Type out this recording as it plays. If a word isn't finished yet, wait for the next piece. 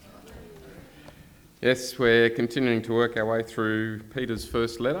Yes, we're continuing to work our way through Peter's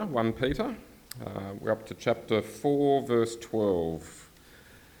first letter, 1 Peter. We're up to chapter 4, verse 12.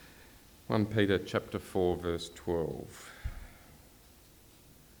 1 Peter chapter 4, verse 12.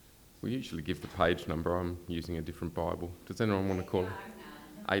 We usually give the page number. I'm using a different Bible. Does anyone want to call it?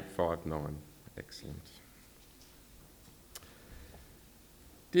 859. Excellent.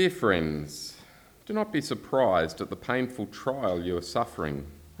 Dear friends, do not be surprised at the painful trial you are suffering,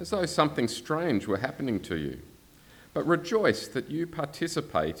 as though something strange were happening to you. But rejoice that you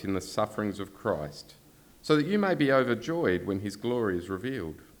participate in the sufferings of Christ, so that you may be overjoyed when his glory is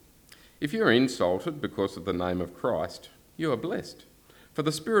revealed. If you are insulted because of the name of Christ, you are blessed, for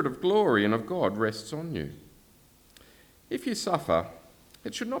the Spirit of glory and of God rests on you. If you suffer,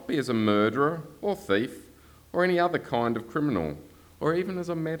 it should not be as a murderer or thief or any other kind of criminal, or even as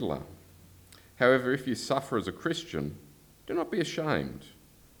a meddler. However, if you suffer as a Christian, do not be ashamed,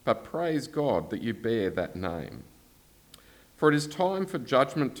 but praise God that you bear that name. For it is time for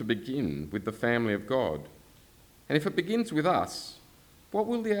judgment to begin with the family of God. And if it begins with us, what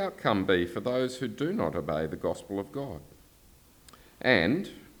will the outcome be for those who do not obey the gospel of God? And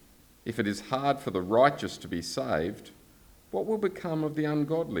if it is hard for the righteous to be saved, what will become of the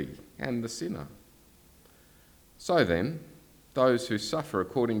ungodly and the sinner? So then, those who suffer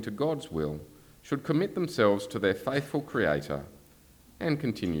according to God's will should commit themselves to their faithful Creator and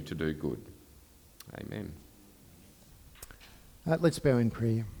continue to do good. Amen. Let's bow in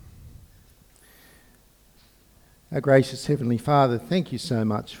prayer. Our gracious Heavenly Father, thank you so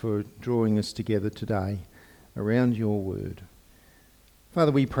much for drawing us together today around your word.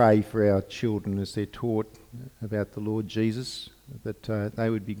 Father, we pray for our children as they're taught about the Lord Jesus, that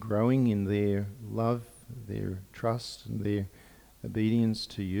they would be growing in their love, their trust and their obedience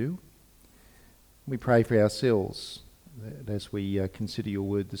to you. We pray for ourselves that as we consider your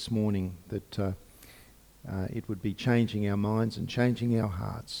word this morning, that it would be changing our minds and changing our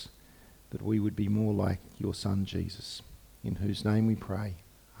hearts, that we would be more like your Son Jesus, in whose name we pray.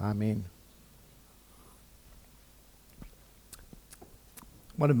 Amen.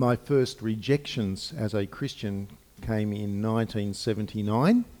 One of my first rejections as a Christian came in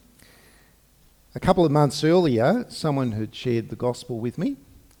 1979. A couple of months earlier, someone had shared the gospel with me.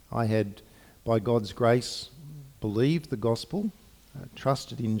 I had, by God's grace, believed the gospel,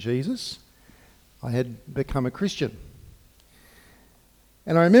 trusted in Jesus. I had become a Christian.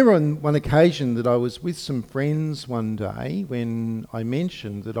 And I remember on one occasion that I was with some friends one day when I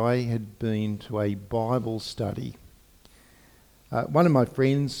mentioned that I had been to a Bible study. One of my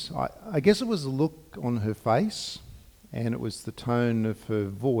friends, I guess it was the look on her face and it was the tone of her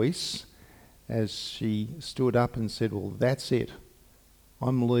voice as she stood up and said, "Well, that's it.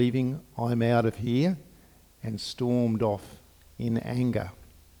 I'm leaving, I'm out of here," and stormed off in anger.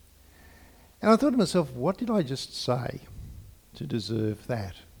 And I thought to myself, what did I just say to deserve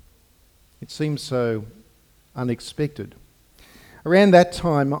that? It seems so unexpected. Around that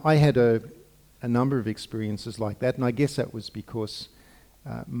time, I had a number of experiences like that, and I guess that was because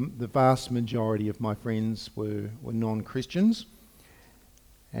the vast majority of my friends were non-Christians,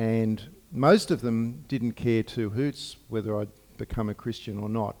 and most of them didn't care two hoots whether I'd become a Christian or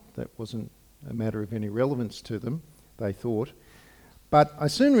not. That wasn't a matter of any relevance to them, they thought. But I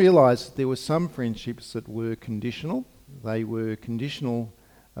soon realised there were some friendships that were conditional. They were conditional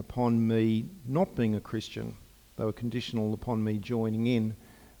upon me not being a Christian. They were conditional upon me joining in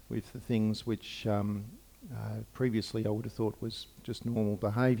with the things which previously I would have thought was just normal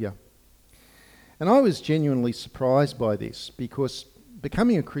behaviour. And I was genuinely surprised by this because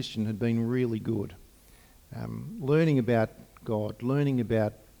becoming a Christian had been really good. Learning about God, learning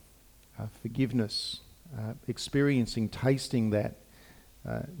about forgiveness, experiencing, tasting that,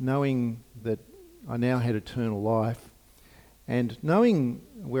 knowing that I now had eternal life, and knowing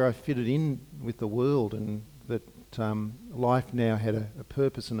where I fitted in with the world and that life now had a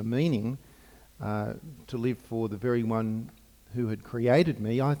purpose and a meaning to live for the very one who had created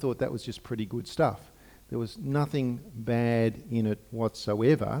me. I thought that was just pretty good stuff. There was nothing bad in it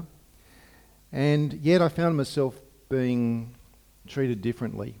whatsoever, and yet I found myself being treated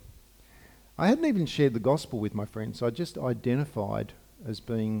differently. I hadn't even shared the gospel with my friends. I just identified as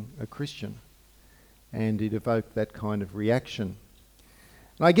being a Christian, and it evoked that kind of reaction.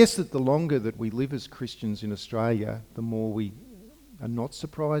 And I guess that the longer that we live as Christians in Australia, the more we are not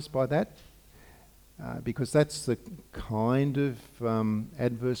surprised by that, because that's the kind of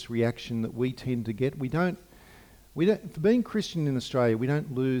adverse reaction that we tend to get. We don't, for being Christian in Australia, we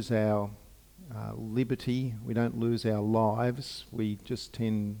don't lose our liberty, we don't lose our lives, we just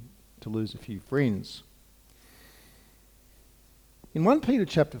tend to lose a few friends. In 1 Peter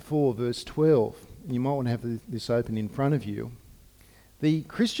chapter 4 verse 12, you might want to have this open in front of you. The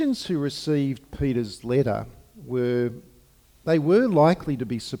Christians who received Peter's letter were likely to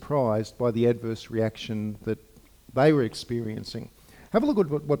be surprised by the adverse reaction that they were experiencing. Have a look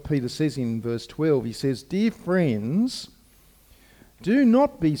at what Peter says in verse 12. He says, "Dear friends, do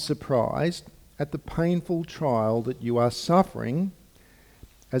not be surprised at the painful trial that you are suffering,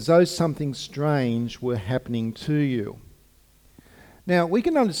 as though something strange were happening to you." Now, we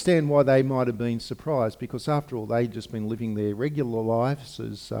can understand why they might have been surprised, because after all, they'd just been living their regular lives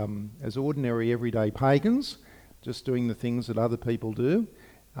as ordinary everyday pagans, just doing the things that other people do.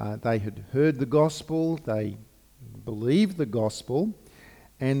 They had heard the gospel, they believed the gospel,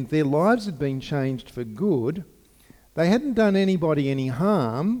 and their lives had been changed for good. They hadn't done anybody any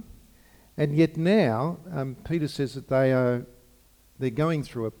harm, and yet now Peter says that they're going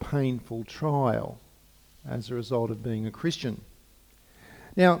through a painful trial as a result of being a Christian.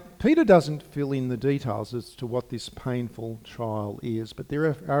 Now, Peter doesn't fill in the details as to what this painful trial is, but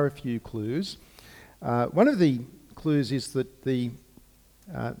there are a few clues. One of the clues is that the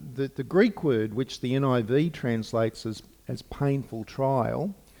Greek word, which the NIV translates as painful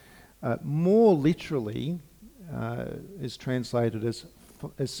trial, more literally is translated as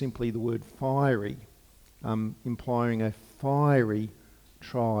simply the word fiery, implying a fiery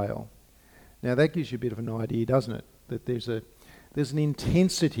trial. Now that gives you a bit of an idea, doesn't it? That there's an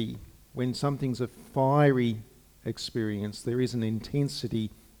intensity when something's a fiery experience. There is an intensity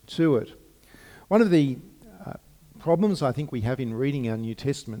to it. One of the problems I think we have in reading our New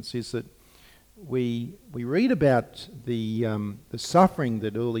Testaments is that we read about the suffering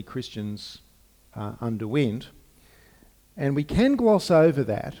that early Christians underwent, and we can gloss over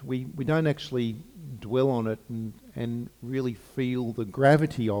that. We don't actually dwell on it and really feel the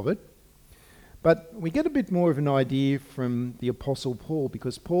gravity of it. But we get a bit more of an idea from the Apostle Paul,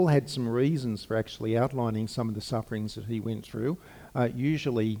 because Paul had some reasons for actually outlining some of the sufferings that he went through,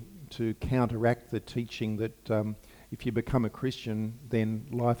 usually to counteract the teaching that if you become a Christian, then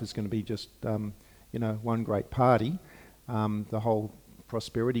life is going to be just one great party, the whole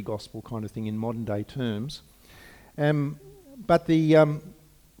prosperity gospel kind of thing in modern day terms. But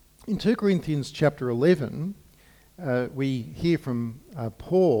in 2 Corinthians chapter 11, we hear from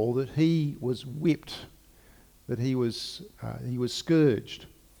Paul that he was whipped, that he was scourged,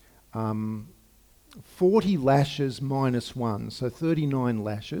 40 lashes minus one, so 39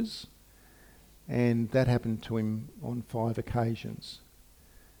 lashes, and that happened to him on 5 occasions.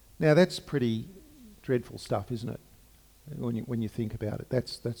 Now that's pretty dreadful stuff, isn't it? When you think about it,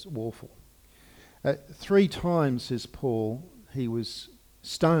 that's awful. 3 times, says Paul, he was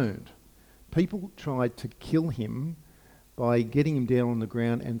stoned. People tried to kill him by getting him down on the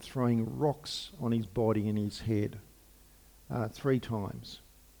ground and throwing rocks on his body and his head. 3 times.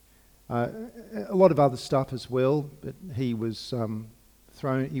 A lot of other stuff as well, but he was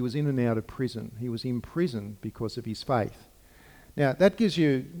he was in and out of prison. He was imprisoned because of his faith. Now that gives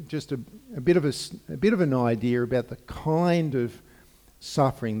you just a bit of an idea about the kind of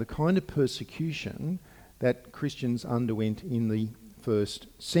suffering, the kind of persecution that Christians underwent in the first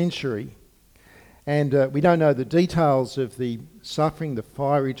century. And we don't know the details of the suffering, the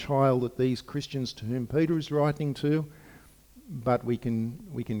fiery trial that these Christians to whom Peter is writing to, but we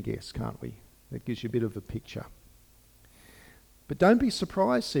can guess, can't we? That gives you a bit of a picture. But don't be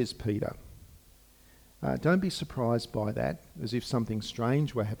surprised, says Peter. Don't be surprised by that, as if something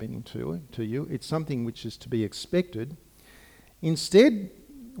strange were happening to you. It's something which is to be expected. Instead,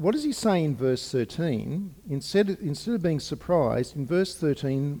 what does he say in verse 13? Instead of being surprised, in verse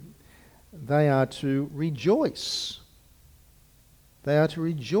 13, they are to rejoice. They are to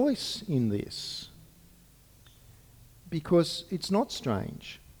rejoice in this, because it's not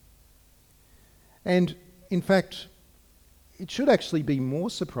strange. And in fact, it should actually be more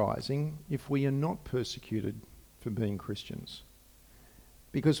surprising if we are not persecuted for being Christians.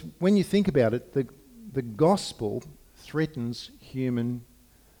 Because when you think about it, the gospel threatens human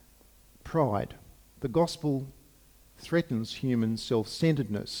pride. The gospel threatens human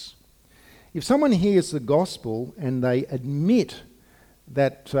self-centeredness. If someone hears the gospel and they admit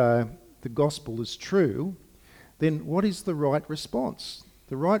that the gospel is true, then what is the right response?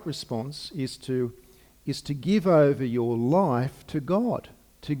 The right response is to give over your life to God,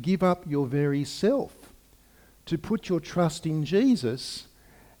 to give up your very self, to put your trust in Jesus,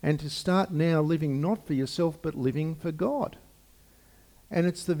 and to start now living not for yourself but living for God. And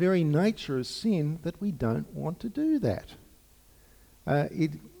it's the very nature of sin that we don't want to do that.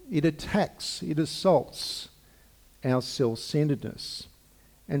 It attacks, it assaults our self-centeredness.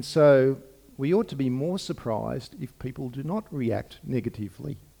 And so we ought to be more surprised if people do not react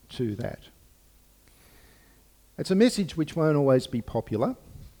negatively to that. It's a message which won't always be popular,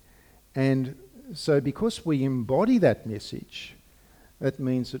 and so because we embody that message, that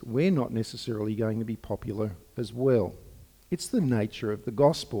means that we're not necessarily going to be popular as well. It's the nature of the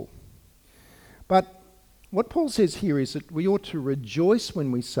gospel. But what Paul says here is that we ought to rejoice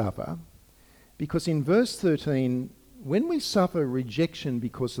when we suffer, because in verse 13, when we suffer rejection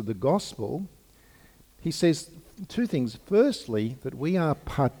because of the gospel, he says two things. Firstly, that we are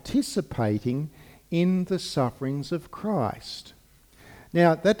participating in the sufferings of Christ.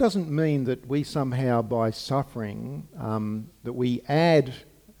 Now, that doesn't mean that we somehow, by suffering, that we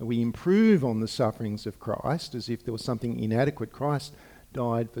improve on the sufferings of Christ, as if there was something inadequate. Christ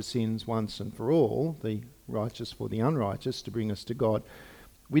died for sins once and for all, the righteous for the unrighteous, to bring us to God.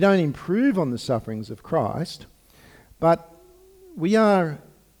 We don't improve on the sufferings of Christ, but we are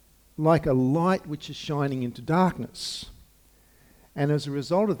like a light which is shining into darkness. And as a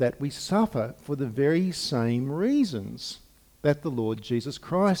result of that, we suffer for the very same reasons that the Lord Jesus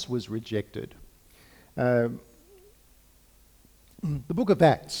Christ was rejected. The book of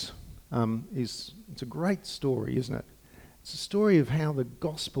Acts it's a great story, isn't it? It's a story of how the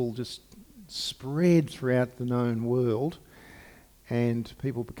gospel just spread throughout the known world and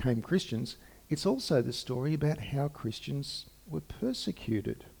people became Christians. It's also the story about how Christians were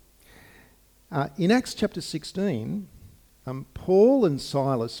persecuted. In Acts chapter 16, Paul and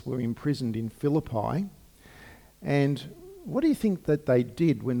Silas were imprisoned in Philippi, and what do you think that they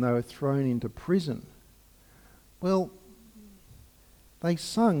did when they were thrown into prison? Well, they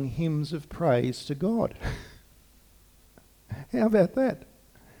sung hymns of praise to God. How about that?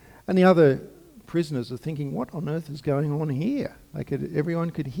 And the other prisoners are thinking, what on earth is going on here? Everyone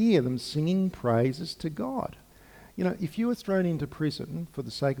could hear them singing praises to God. You know, if you were thrown into prison for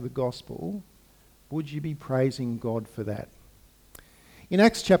the sake of the gospel, would you be praising God for that? In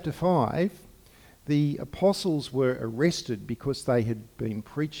Acts chapter 5, the apostles were arrested because they had been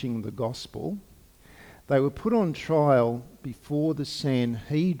preaching the gospel. They were put on trial before the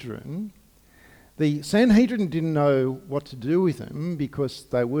Sanhedrin. The Sanhedrin didn't know what to do with them because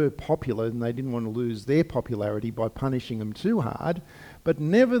they were popular and they didn't want to lose their popularity by punishing them too hard. But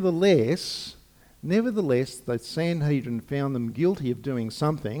nevertheless, the Sanhedrin found them guilty of doing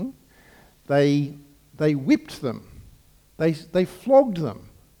something. They whipped them. They flogged them.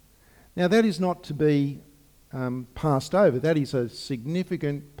 Now that is not to be passed over. That is a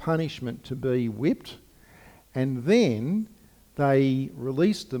significant punishment, to be whipped. And then they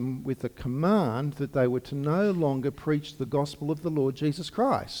released them with a command that they were to no longer preach the gospel of the Lord Jesus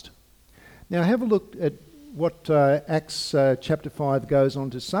Christ. Now have a look at what Acts chapter 5 goes on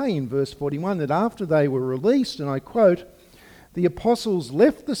to say in verse 41, that after they were released, and I quote, the apostles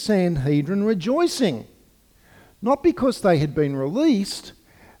left the Sanhedrin rejoicing, not because they had been released.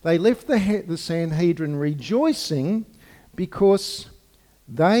 They left the Sanhedrin rejoicing because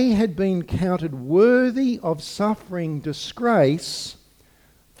they had been counted worthy of suffering disgrace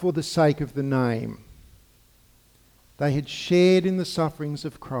for the sake of the name. They had shared in the sufferings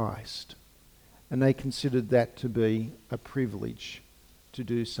of Christ, and they considered that to be a privilege to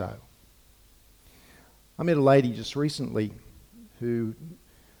do so. I met a lady just recently who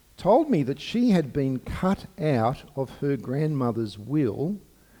told me that she had been cut out of her grandmother's will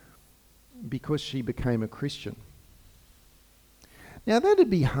because she became a Christian. Now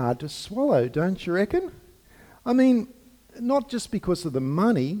that'd be hard to swallow, don't you reckon? I mean, not just because of the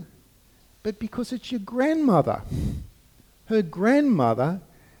money, but because it's your grandmother. Her grandmother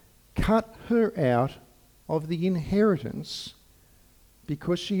cut her out of the inheritance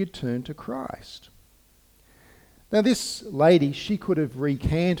because she had turned to Christ. Now this lady, she could have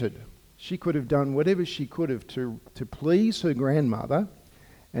recanted. She could have done whatever she could have to please her grandmother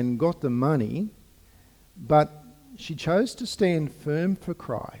and got the money, but she chose to stand firm for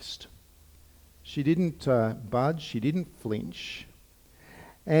Christ. She didn't budge, she didn't flinch.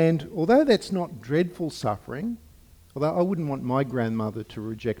 And although that's not dreadful suffering, although I wouldn't want my grandmother to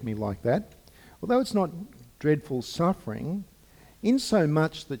reject me like that, although it's not dreadful suffering, in so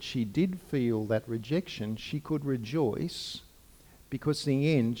much that she did feel that rejection, she could rejoice because in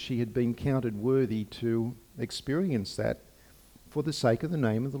the end she had been counted worthy to experience that for the sake of the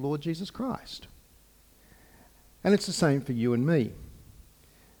name of the Lord Jesus Christ. And it's the same for you and me.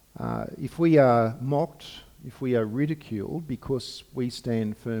 If we are mocked, if we are ridiculed because we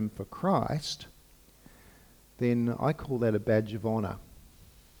stand firm for Christ, then I call that a badge of honour.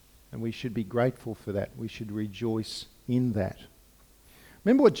 And we should be grateful for that. We should rejoice in that.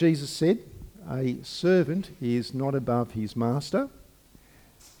 Remember what Jesus said? A servant is not above his master.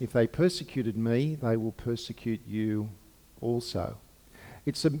 If they persecuted me, they will persecute you also.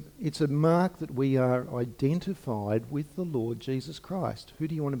 It's a mark that we are identified with the Lord Jesus Christ. Who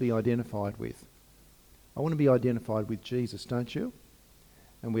do you want to be identified with? I want to be identified with Jesus, don't you?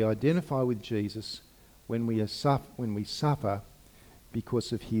 And we identify with Jesus when we suffer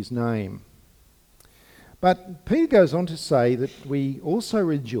because of his name. But Peter goes on to say that we also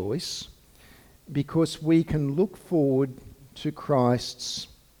rejoice because we can look forward to Christ's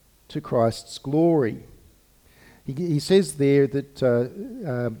glory. He says there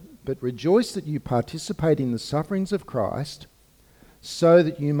that, but rejoice that you participate in the sufferings of Christ, so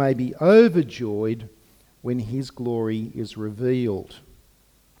that you may be overjoyed when his glory is revealed.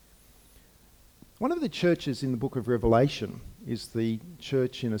 One of the churches in the book of Revelation is the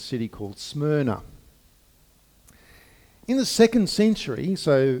church in a city called Smyrna. In the 2nd century,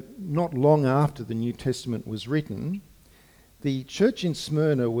 so not long after the New Testament was written, the church in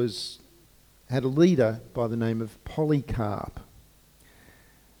Smyrna had a leader by the name of Polycarp.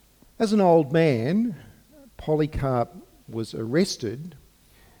 As an old man, Polycarp was arrested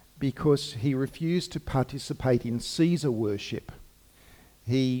because he refused to participate in Caesar worship.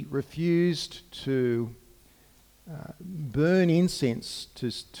 He refused to burn incense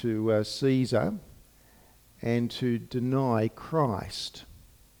to Caesar and to deny Christ.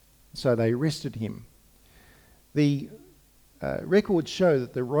 So they arrested him. The records show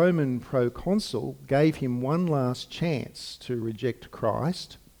that the Roman proconsul gave him one last chance to reject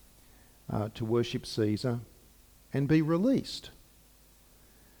Christ, to worship Caesar, and be released.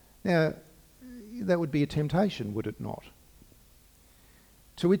 Now, that would be a temptation, would it not?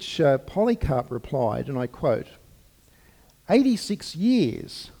 To which Polycarp replied, and I quote, 86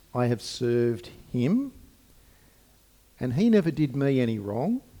 years I have served him, and he never did me any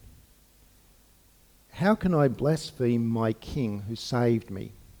wrong. How can I blaspheme my king who saved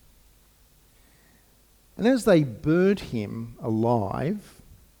me? And as they burnt him alive,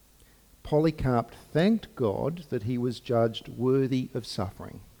 Polycarp thanked God that he was judged worthy of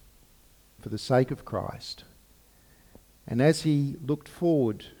suffering for the sake of Christ. And as he looked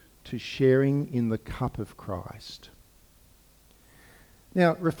forward to sharing in the cup of Christ.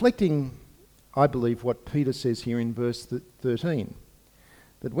 Now, reflecting, I believe, what Peter says here in verse 13,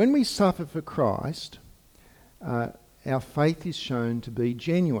 that when we suffer for Christ, our faith is shown to be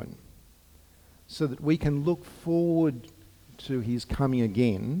genuine, so that we can look forward to his coming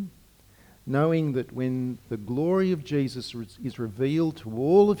again, knowing that when the glory of Jesus is revealed to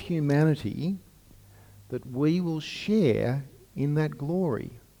all of humanity, that we will share in that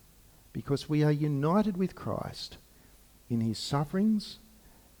glory, because we are united with Christ in his sufferings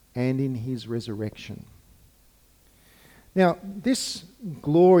and in his resurrection. Now, this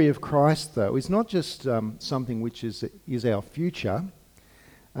glory of Christ, though, is not just something which is our future.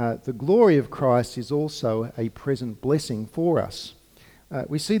 The glory of Christ is also a present blessing for us.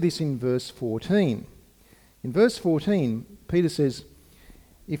 We see this in verse 14. In verse 14, Peter says,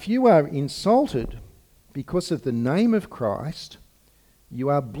 "If you are insulted because of the name of Christ, you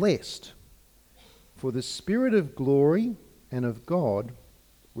are blessed, for the Spirit of glory and of God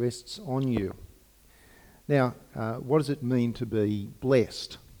rests on you." Now, what does it mean to be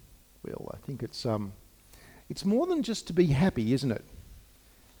blessed? Well, I think it's more than just to be happy, isn't it?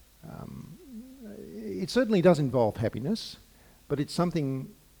 It certainly does involve happiness, but it's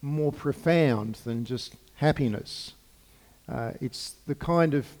something more profound than just happiness. It's the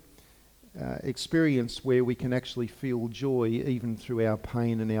kind of experience where we can actually feel joy even through our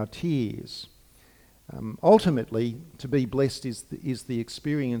pain and our tears. Ultimately, to be blessed is the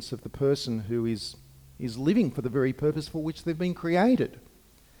experience of the person who is living for the very purpose for which they've been created,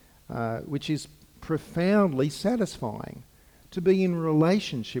 which is profoundly satisfying, to be in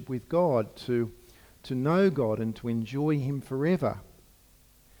relationship with God, to know God and to enjoy him forever.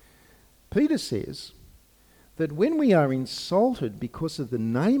 Peter says that when we are insulted because of the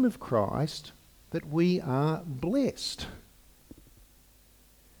name of Christ, that we are blessed.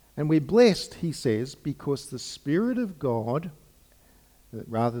 And we're blessed, he says, because the Spirit of God,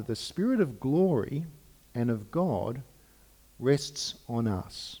 rather the Spirit of glory and of God, rests on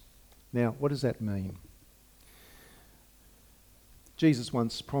us. Now, what does that mean? Jesus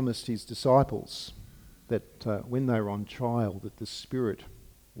once promised his disciples that when they were on trial, that the Spirit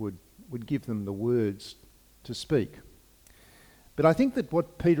would give them the words to speak. But I think that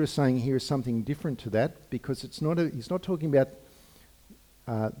what Peter is saying here is something different to that, because he's not talking about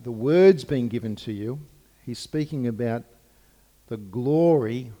the words being given to you. He's speaking about the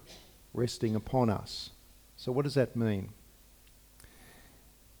glory resting upon us. So what does that mean?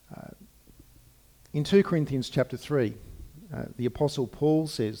 In 2 Corinthians chapter 3, the Apostle Paul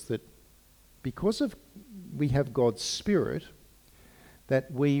says that because we have God's Spirit, that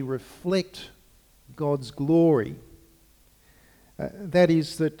we reflect God's glory. That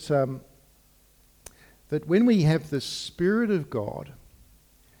is that when we have the Spirit of God,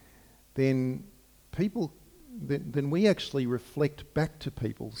 then we actually reflect back to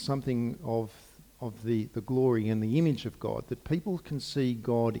people something of the glory and the image of God, that people can see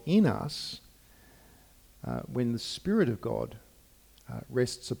God in us when the Spirit of God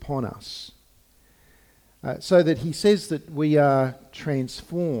rests upon us. So that he says that we are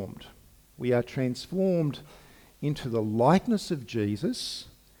transformed. We are transformed into the likeness of Jesus,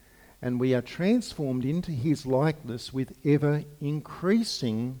 and we are transformed into his likeness with ever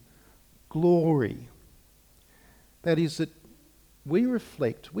increasing glory. That is, that we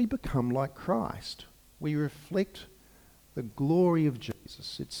become like Christ. We reflect the glory of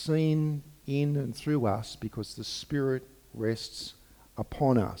Jesus. It's seen in and through us because the Spirit rests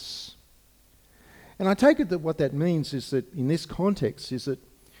upon us. And I take it that what that means is that in this context is that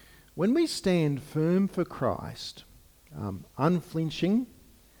when we stand firm for Christ, unflinching,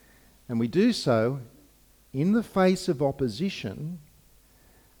 and we do so in the face of opposition,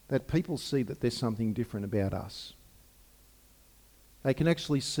 that people see that there's something different about us. They can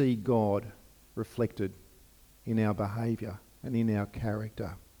actually see God reflected in our behaviour and in our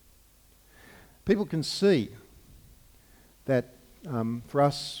character. People can see that for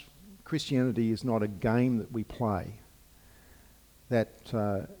us, Christianity is not a game that we play, that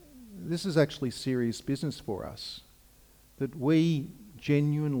this is actually serious business for us, that we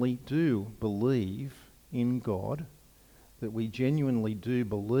genuinely do believe in God, that we genuinely do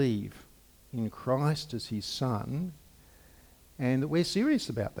believe in Christ as his Son, and that we're serious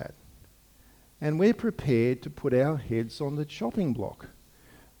about that. And we're prepared to put our heads on the chopping block.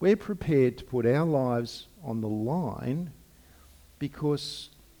 We're prepared to put our lives on the line because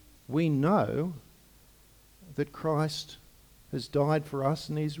we know that Christ has died for us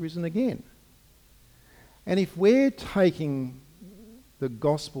and he's risen again. And if we're taking the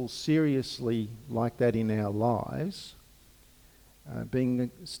gospel seriously like that in our lives,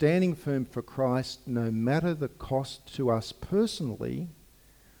 standing firm for Christ no matter the cost to us personally,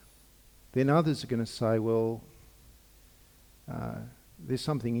 then others are going to say, well, there's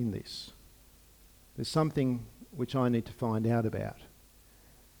something in this. There's something which I need to find out about.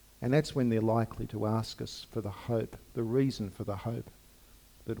 And that's when they're likely to ask us for the hope, the reason for the hope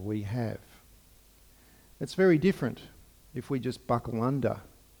that we have. It's very different if we just buckle under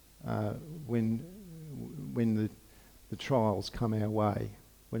when the trials come our way,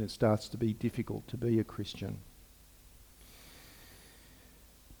 when it starts to be difficult to be a Christian.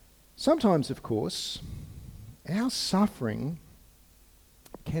 Sometimes, of course, our suffering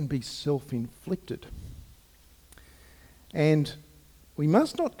can be self-inflicted. And we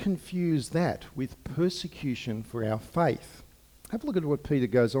must not confuse that with persecution for our faith. Have a look at what Peter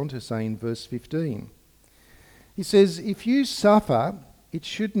goes on to say in verse 15. He says, if you suffer, it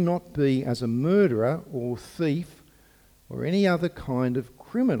should not be as a murderer or thief or any other kind of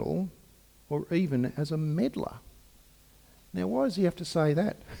criminal or even as a meddler. Now, why does he have to say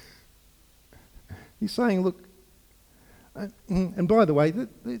that? He's saying, look, and by the way,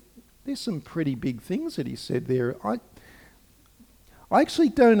 there's some pretty big things that he said there. I actually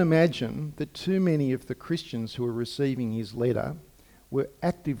don't imagine that too many of the Christians who are receiving his letter were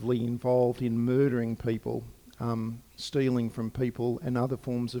actively involved in murdering people, stealing from people and other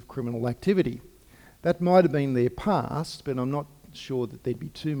forms of criminal activity. That might have been their past, but I'm not sure that there'd be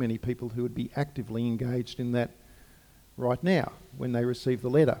too many people who would be actively engaged in that right now when they receive the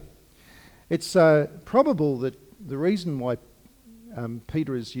letter. It's probable that the reason why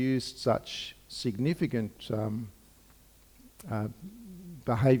Peter has used such significant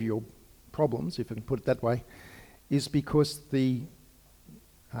behavioural problems, if I can put it that way, is because the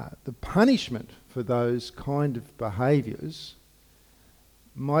punishment for those kind of behaviours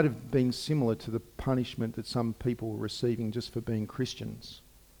might have been similar to the punishment that some people were receiving just for being Christians.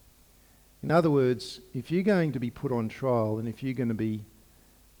 In other words, if you're going to be put on trial and if you're going to be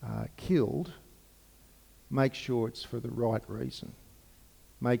killed, make sure it's for the right reason.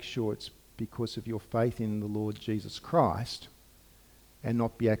 Make sure it's because of your faith in the Lord Jesus Christ and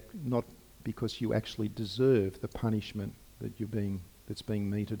not because you actually deserve the punishment that's being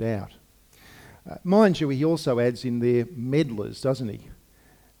meted out. Mind you, he also adds in there meddlers, doesn't he?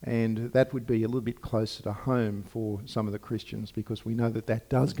 And that would be a little bit closer to home for some of the Christians because we know that that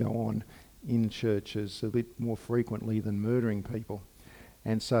does go on in churches a bit more frequently than murdering people.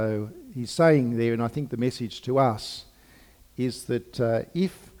 And so he's saying there, and I think the message to us is that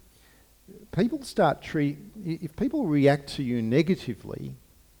if people react to you negatively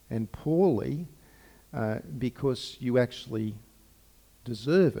and poorly because you actually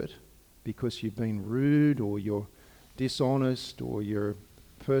deserve it because you've been rude or you're dishonest or you're a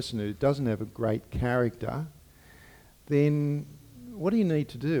person who doesn't have a great character, then what do you need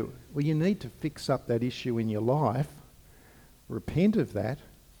to do? Well, you need to fix up that issue in your life, repent of that,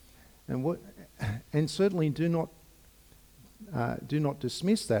 and certainly do not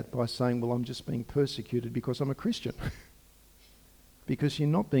dismiss that by saying, well, I'm just being persecuted because I'm a Christian. Because you're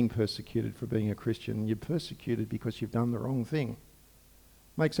not being persecuted for being a Christian. You're persecuted because you've done the wrong thing.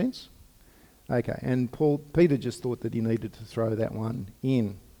 Make sense? Okay, and Peter just thought that he needed to throw that one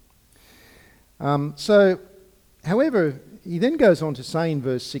in. However, he then goes on to say in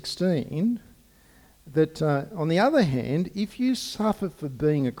verse 16 that, on the other hand, if you suffer for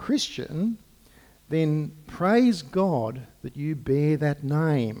being a Christian, then praise God that you bear that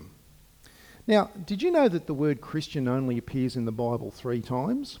name. Now, did you know that the word Christian only appears in the Bible 3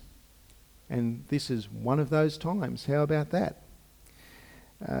 times? And this is one of those times. How about that?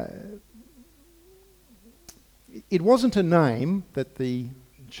 It wasn't a name that the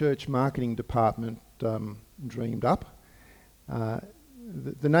church marketing department dreamed up.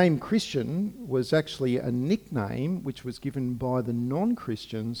 The name Christian was actually a nickname which was given by the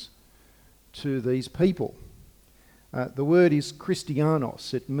non-Christians to these people. The word is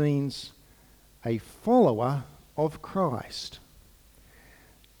Christianos. It means a follower of Christ.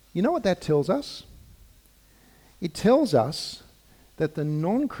 You know what that tells us? It tells us that the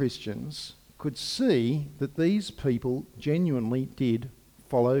non-Christians could see that these people genuinely did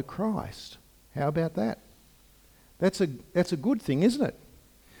follow Christ. How about that? That's a good thing, isn't it?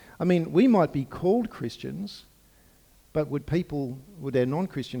 I mean, we might be called Christians, but would our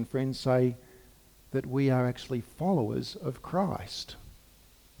non-Christian friends say that we are actually followers of Christ?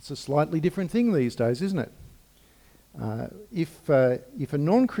 It's a slightly different thing these days, isn't it? If a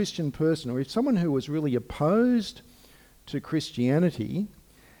non-Christian person, or if someone who was really opposed to Christianity,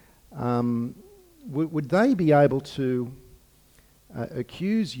 would they be able to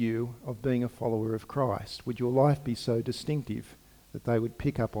accuse you of being a follower of Christ? Would your life be so distinctive that they would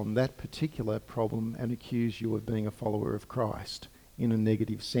pick up on that particular problem and accuse you of being a follower of Christ in a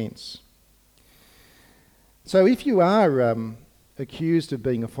negative sense? So if you are accused of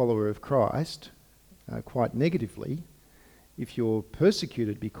being a follower of Christ quite negatively, if you're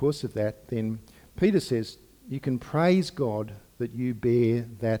persecuted because of that, then Peter says you can praise God that you bear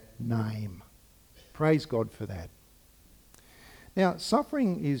that name. Praise God for that. Now,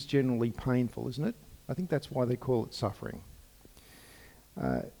 suffering is generally painful, isn't it? I think that's why they call it suffering.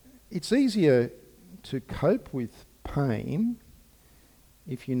 It's easier to cope with pain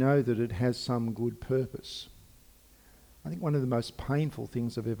if you know that it has some good purpose. I think one of the most painful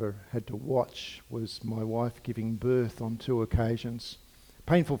things I've ever had to watch was my wife giving birth on 2 occasions.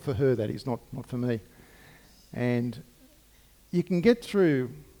 Painful for her, that is, not for me. And you can get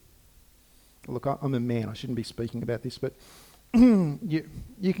through... Look, I'm a man, I shouldn't be speaking about this, but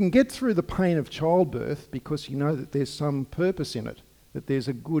you can get through the pain of childbirth because you know that there's some purpose in it, that there's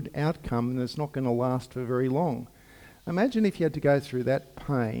a good outcome and it's not going to last for very long. Imagine if you had to go through that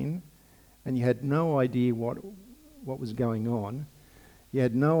pain and you had no idea what was going on, you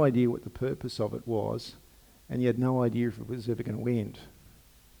had no idea what the purpose of it was, and you had no idea if it was ever going to end.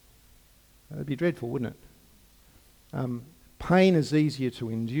 That'd be dreadful, wouldn't it? Pain is easier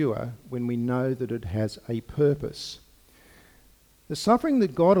to endure when we know that it has a purpose. The suffering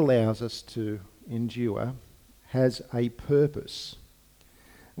that God allows us to endure has a purpose.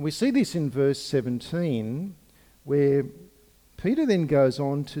 And we see this in verse 17, where Peter then goes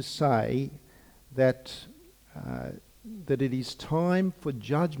on to say that it is time for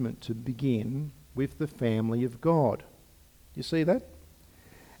judgment to begin with the family of God. You see that?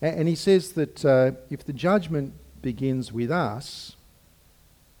 And he says that if the judgment begins with us,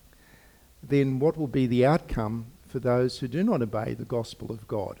 then what will be the outcome for those who do not obey the gospel of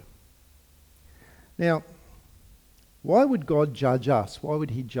God? Now, why would God judge us? Why would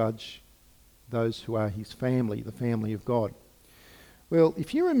he judge those who are his family, the family of God? Well,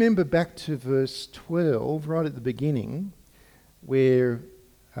 if you remember back to verse 12, right at the beginning, where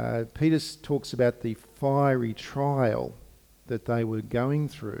Peter talks about the fiery trial that they were going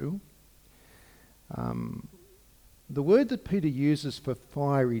through, the word that Peter uses for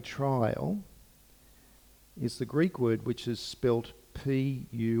fiery trial is the Greek word which is spelt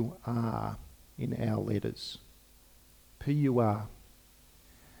P-U-R in our letters. P-U-R.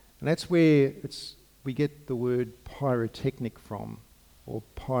 And that's where we get the word pyrotechnic from, or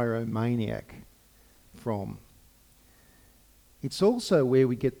pyromaniac from. It's also where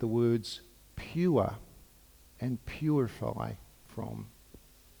we get the words pure and purify from,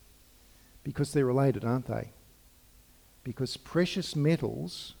 because they're related, aren't they? because precious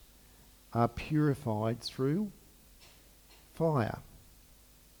metals are purified through fire.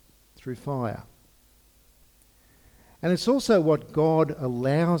 Through fire. And it's also what God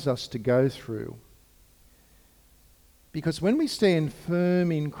allows us to go through. Because when we stand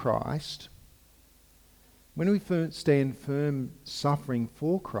firm in Christ, when we stand firm suffering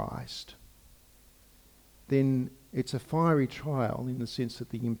for Christ, then it's a fiery trial in the sense that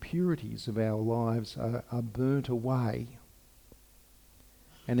the impurities of our lives are burnt away.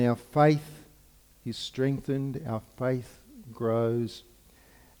 And our faith is strengthened, our faith grows,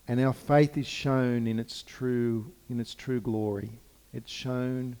 and our faith is shown in its true glory. It's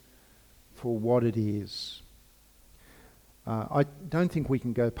shown for what it is. I don't think we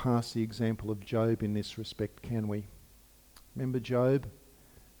can go past the example of Job in this respect, can we? Remember Job?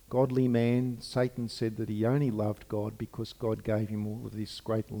 Godly man. Satan said that he only loved God because God gave him all of this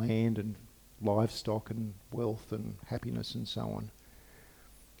great land and livestock and wealth and happiness and so on.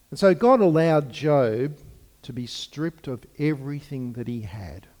 And so God allowed Job to be stripped of everything that he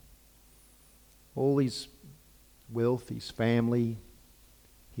had. All his wealth, his family,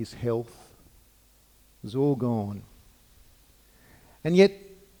 his health was all gone. And yet,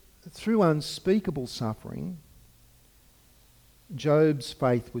 through unspeakable suffering, Job's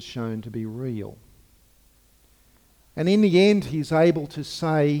faith was shown to be real. And in the end, he's able to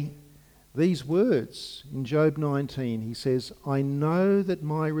say these words in Job 19. He says, "I know that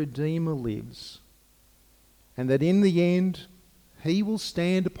my Redeemer lives, and that in the end he will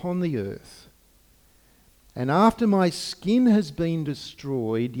stand upon the earth. And after my skin has been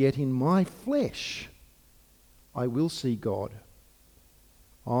destroyed, yet in my flesh I will see God.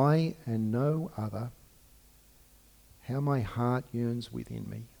 I and no other. How my heart yearns within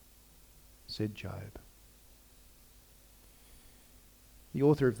me," said Job. The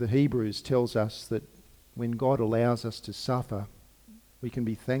author of the Hebrews tells us that when God allows us to suffer, we can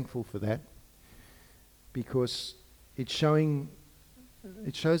be thankful for that, because it shows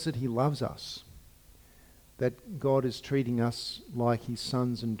that he loves us, that God is treating us like his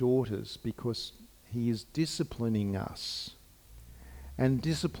sons and daughters because he is disciplining us. And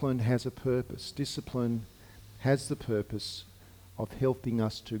discipline has a purpose. Discipline has the purpose of helping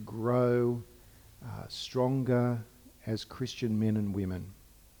us to grow stronger as Christian men and women.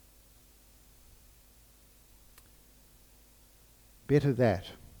 Better that,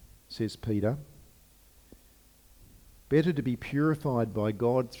 says Peter. Better to be purified by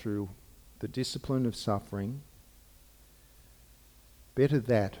God through the discipline of suffering. Better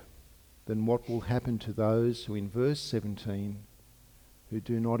that than what will happen to those who, in verse 17, who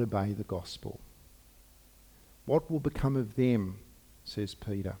do not obey the gospel. What will become of them, says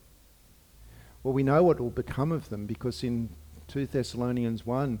Peter? Well, we know what will become of them because in 2 Thessalonians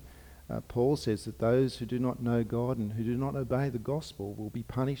 1, Paul says that those who do not know God and who do not obey the gospel will be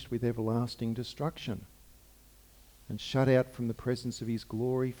punished with everlasting destruction and shut out from the presence of his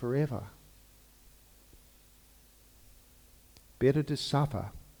glory forever. Better to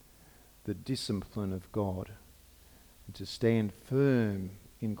suffer the discipline of God and to stand firm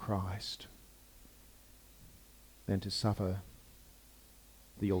in Christ than to suffer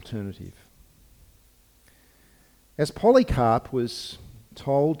the alternative. As Polycarp was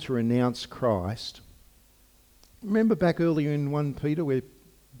told to renounce Christ, remember back earlier in 1 Peter where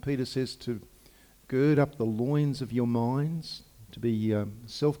Peter says to gird up the loins of your minds, to be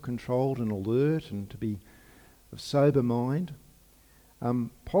self-controlled and alert and to be of sober mind.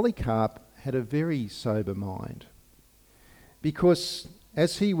 Polycarp had a very sober mind, because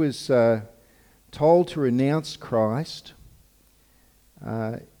as he was told to renounce Christ,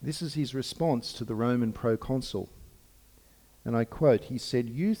 this is his response to the Roman proconsul. And I quote, he said,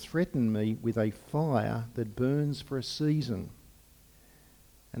 "You threaten me with a fire that burns for a season,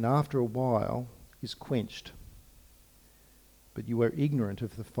 and after a while is quenched. But you are ignorant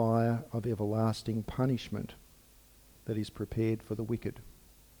of the fire of everlasting punishment that is prepared for the wicked."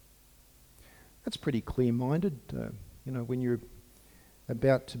 That's pretty clear-minded. When you're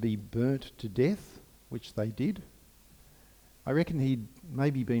about to be burnt to death, which they did, I reckon he'd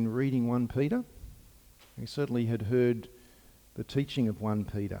maybe been reading 1 Peter. He certainly had heard the teaching of 1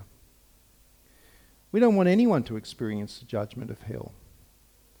 Peter. We don't want anyone to experience the judgment of hell.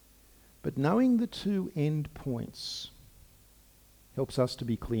 But knowing the two end points helps us to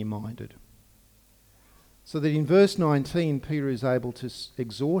be clear-minded. So that in verse 19, Peter is able to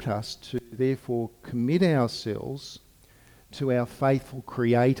exhort us to therefore commit ourselves to our faithful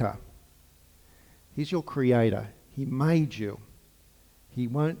Creator. He's your Creator. He made you. He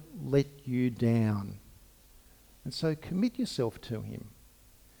won't let you down. And so commit yourself to him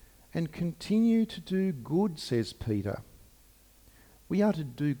and continue to do good, says Peter, we are to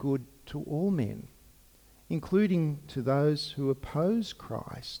do good to all men, including to those who oppose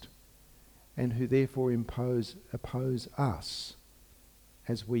Christ and who therefore oppose us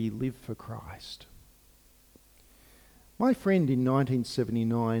as we live for Christ. My friend in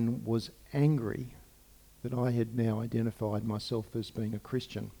 1979 was angry that I had now identified myself as being a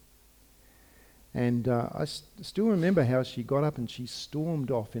Christian. And I still remember how she got up and she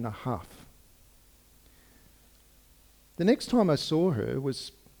stormed off in a huff. The next time I saw her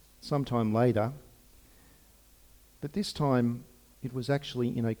was sometime later, but this time it was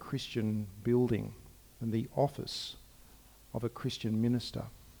actually in a Christian building, in the office of a Christian minister.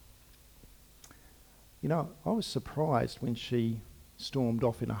 You know, I was surprised when she stormed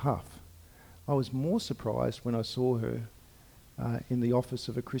off in a huff. I was more surprised when I saw her in the office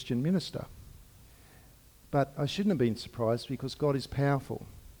of a Christian minister. But I shouldn't have been surprised because God is powerful,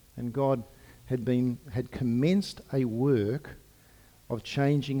 and God had commenced a work of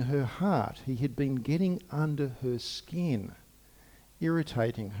changing her heart. He had been getting under her skin,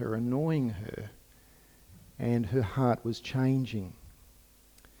 irritating her, annoying her, and her heart was changing.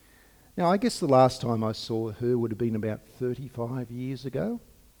 Now, I guess the last time I saw her would have been about 35 years ago.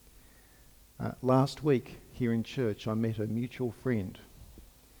 Last week here in church, I met a mutual friend,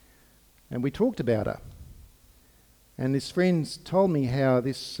 and we talked about her. And this friend told me how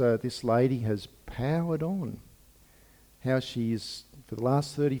this lady has powered on, how she is, for the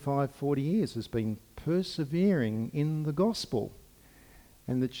last 35, 40 years, has been persevering in the gospel,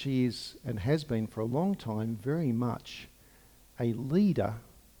 and that she is, and has been for a long time, very much a leader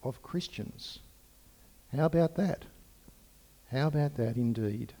of Christians. How about that? How about that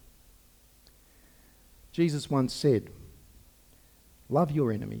indeed? Jesus once said, "Love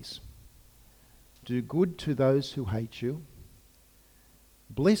your enemies. Do good to those who hate you.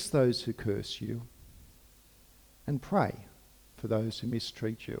 Bless those who curse you. And pray for those who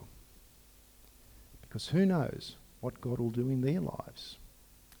mistreat you." Because who knows what God will do in their lives,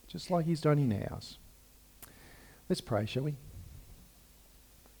 just like he's done in ours. Let's pray, shall we?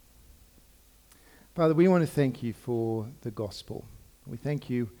 Father, we want to thank you for the gospel. We thank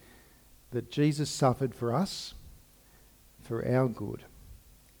you that Jesus suffered for us, for our good,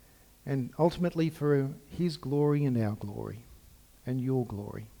 and ultimately for his glory and our glory and your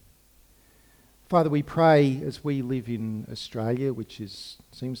glory. Father, we pray as we live in Australia, which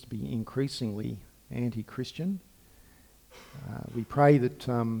seems to be increasingly anti-Christian, we pray that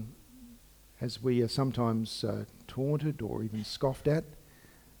as we are sometimes taunted or even scoffed at,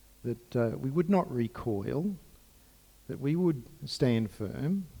 that we would not recoil, that we would stand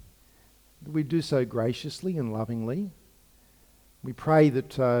firm, that we do so graciously and lovingly. We pray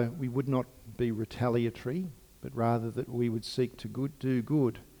that we would not be retaliatory, but rather that we would seek to do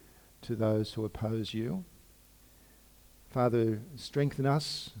good to those who oppose you. Father, strengthen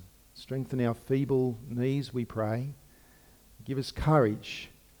us, strengthen our feeble knees, we pray. Give us courage,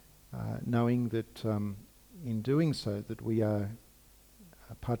 knowing that in doing so that we are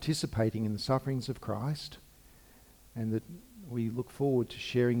participating in the sufferings of Christ, and that we look forward to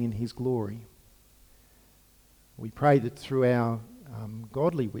sharing in his glory. We pray that through our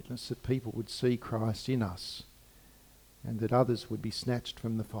godly witness that people would see Christ in us, and that others would be snatched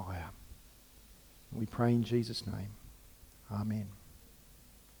from the fire. We pray in Jesus' name. Amen.